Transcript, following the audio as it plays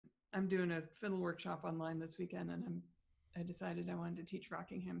I'm doing a fiddle workshop online this weekend, and I decided I wanted to teach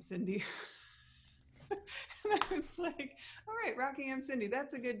Rockingham Cindy. And I was like, all right, Rockingham Cindy,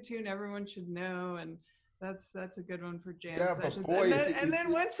 that's a good tune everyone should know, and that's a good one for jam Yeah, but sessions. boy, And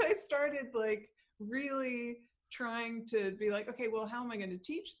then once I started like really trying to be like, okay, well, how am I going to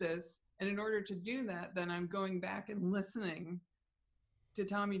teach this? And in order to do that, then I'm going back and listening to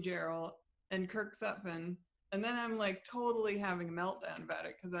Tommy Jarrell and Kirk Sutphin, and then I'm like totally having a meltdown about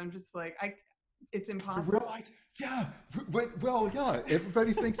it because I'm just like, it's you impossible. realize, yeah, well, yeah.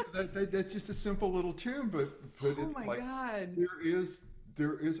 Everybody thinks that's just a simple little tune, but Oh it's my like god,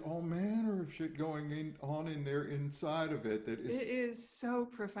 there is all manner of shit on in there inside of it that is it is so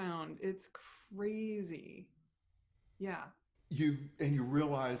profound. It's crazy. Yeah. you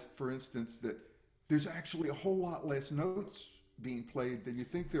realize, for instance, that there's actually a whole lot less notes being played than you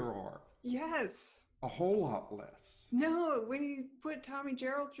think there are. Yes. A whole lot less. No, when you put Tommy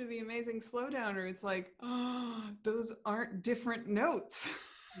Jarrell through the Amazing Slowdowner, it's like, oh, those aren't different notes.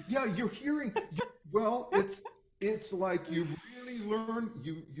 Yeah, you're hearing. Well, it's like you've really learned.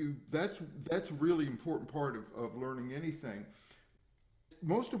 That's really important part of learning anything.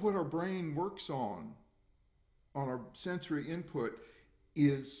 Most of what our brain works on our sensory input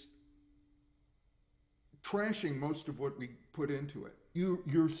is trashing most of what we put into it.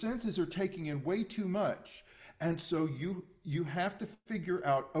 Your senses are taking in way too much, and so you have to figure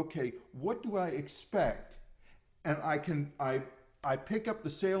out, okay, what do I expect? And I pick up the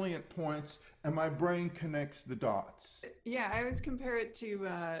salient points, and my brain connects the dots. Yeah, I always compare it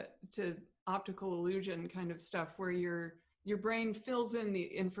to optical illusion kind of stuff where your brain fills in the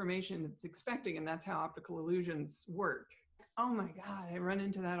information it's expecting, and that's how optical illusions work. Oh my god, I run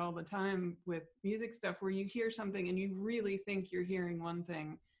into that all the time with music stuff where you hear something and you really think you're hearing one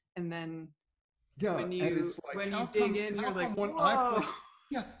thing, and then Yeah, and it's like, when you dig in, how you're like, come when I whoa. play,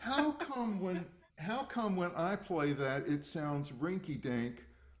 yeah, how come when I play that it sounds rinky dink,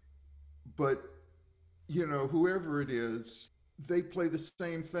 but whoever it is, they play the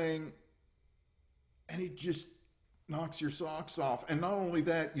same thing, and it just knocks your socks off. And not only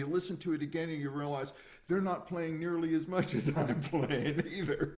that, you listen to it again and you realize they're not playing nearly as much as I'm playing either.